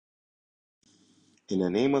In the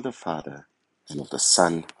name of the Father, and of the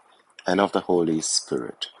Son, and of the Holy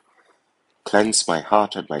Spirit. Cleanse my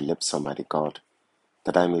heart and my lips, Almighty God,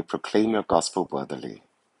 that I may proclaim your gospel worthily.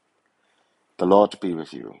 The Lord be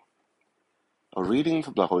with you. A reading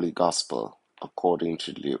from the Holy Gospel according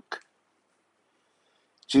to Luke.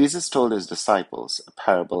 Jesus told his disciples a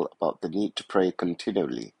parable about the need to pray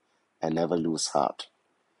continually and never lose heart.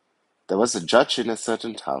 There was a judge in a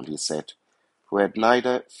certain town, he said, who had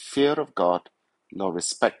neither fear of God nor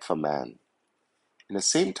respect for man. In the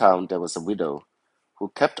same town there was a widow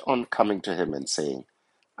who kept on coming to him and saying,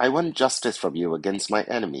 I want justice from you against my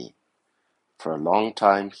enemy. For a long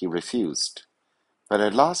time he refused, but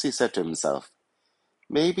at last he said to himself,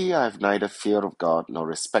 maybe I have neither fear of God nor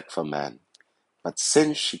respect for man, but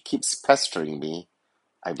since she keeps pestering me,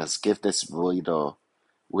 I must give this widow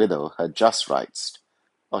her just rights,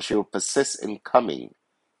 or she will persist in coming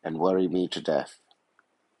and worry me to death.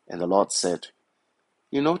 And the Lord said,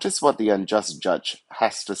 you notice what the unjust judge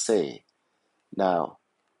has to say. Now,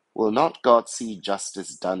 will not God see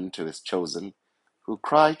justice done to his chosen, who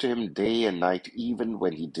cry to him day and night even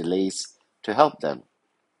when he delays to help them?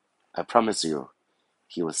 I promise you,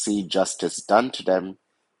 he will see justice done to them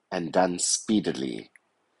and done speedily.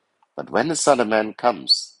 But when the Son of Man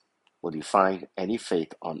comes, will he find any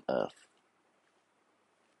faith on earth?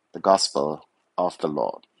 The Gospel of the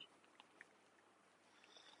Lord.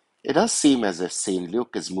 It does seem as if St.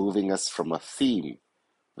 Luke is moving us from a theme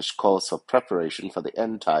which calls for preparation for the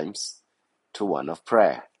end times to one of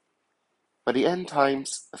prayer. But the end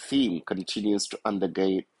times theme continues to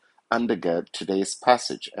undergird today's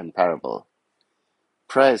passage and parable.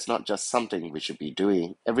 Prayer is not just something we should be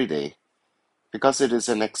doing every day, because it is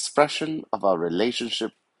an expression of our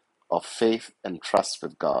relationship of faith and trust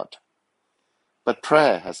with God. But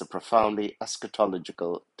prayer has a profoundly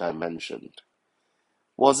eschatological dimension.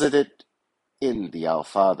 Wasn't it in the Our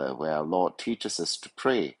Father where our Lord teaches us to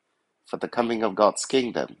pray for the coming of God's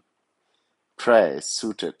kingdom? Prayer is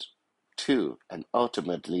suited to and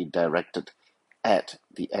ultimately directed at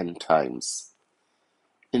the end times.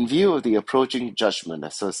 In view of the approaching judgment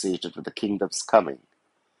associated with the kingdom's coming,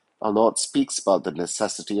 our Lord speaks about the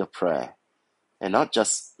necessity of prayer, and not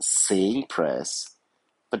just saying prayers,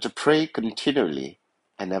 but to pray continually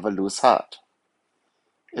and never lose heart.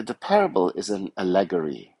 If the parable is an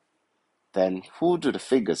allegory, then who do the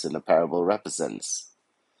figures in the parable represent?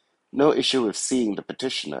 No issue with seeing the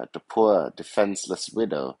petitioner, the poor, defenseless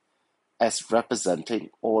widow, as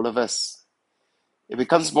representing all of us. It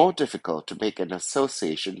becomes more difficult to make an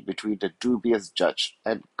association between the dubious judge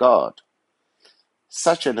and God.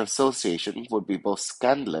 Such an association would be both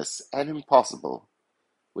scandalous and impossible,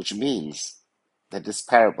 which means that this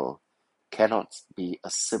parable cannot be a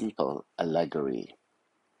simple allegory.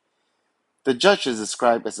 The judge is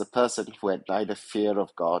described as a person who had neither fear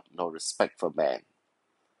of God nor respect for man.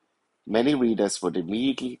 Many readers would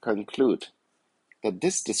immediately conclude that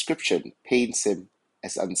this description paints him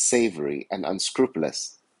as unsavory and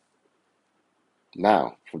unscrupulous.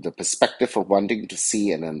 Now, from the perspective of wanting to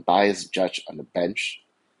see an unbiased judge on the bench,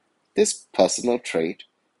 this personal trait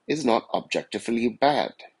is not objectively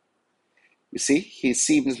bad. You see, he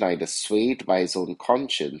seems neither swayed by his own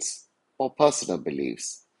conscience or personal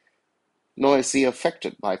beliefs, nor is he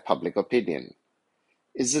affected by public opinion.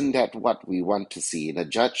 Isn't that what we want to see in a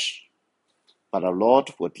judge? But our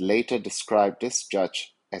Lord would later describe this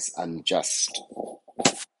judge as unjust.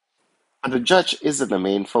 But the judge isn't the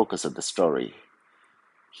main focus of the story.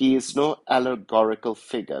 He is no allegorical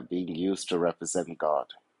figure being used to represent God.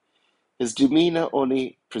 His demeanor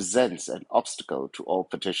only presents an obstacle to all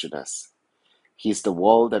petitioners. He is the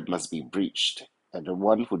wall that must be breached, and the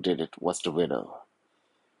one who did it was the widow.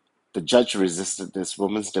 The judge resisted this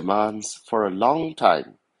woman's demands for a long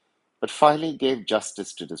time, but finally gave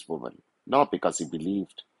justice to this woman, not because he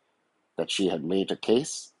believed that she had made a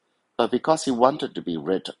case, but because he wanted to be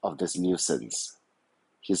rid of this nuisance.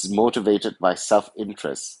 He is motivated by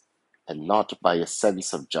self-interest and not by a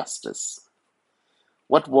sense of justice.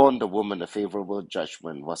 What won the woman a favorable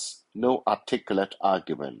judgment was no articulate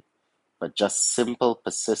argument, but just simple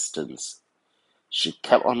persistence. She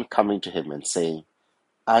kept on coming to him and saying,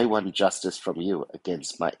 I want justice from you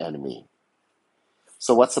against my enemy.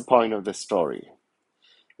 So what's the point of this story?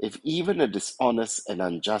 If even a dishonest and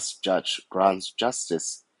unjust judge grants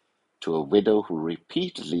justice to a widow who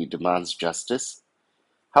repeatedly demands justice,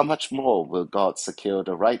 how much more will God secure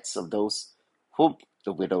the rights of those whom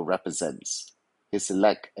the widow represents, his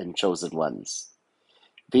elect and chosen ones?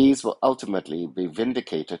 These will ultimately be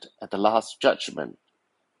vindicated at the last judgment,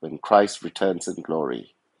 when Christ returns in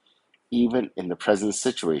glory, even in the present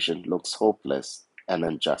situation looks hopeless and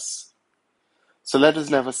unjust. So let us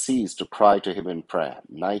never cease to cry to him in prayer,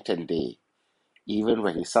 night and day, even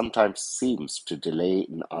when he sometimes seems to delay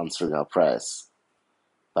in answering our prayers.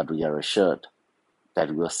 But we are assured that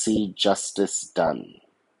we will see justice done,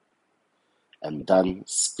 and done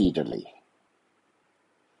speedily.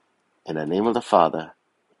 In the name of the Father,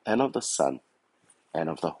 and of the Son, and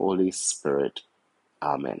of the Holy Spirit.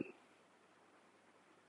 Amen.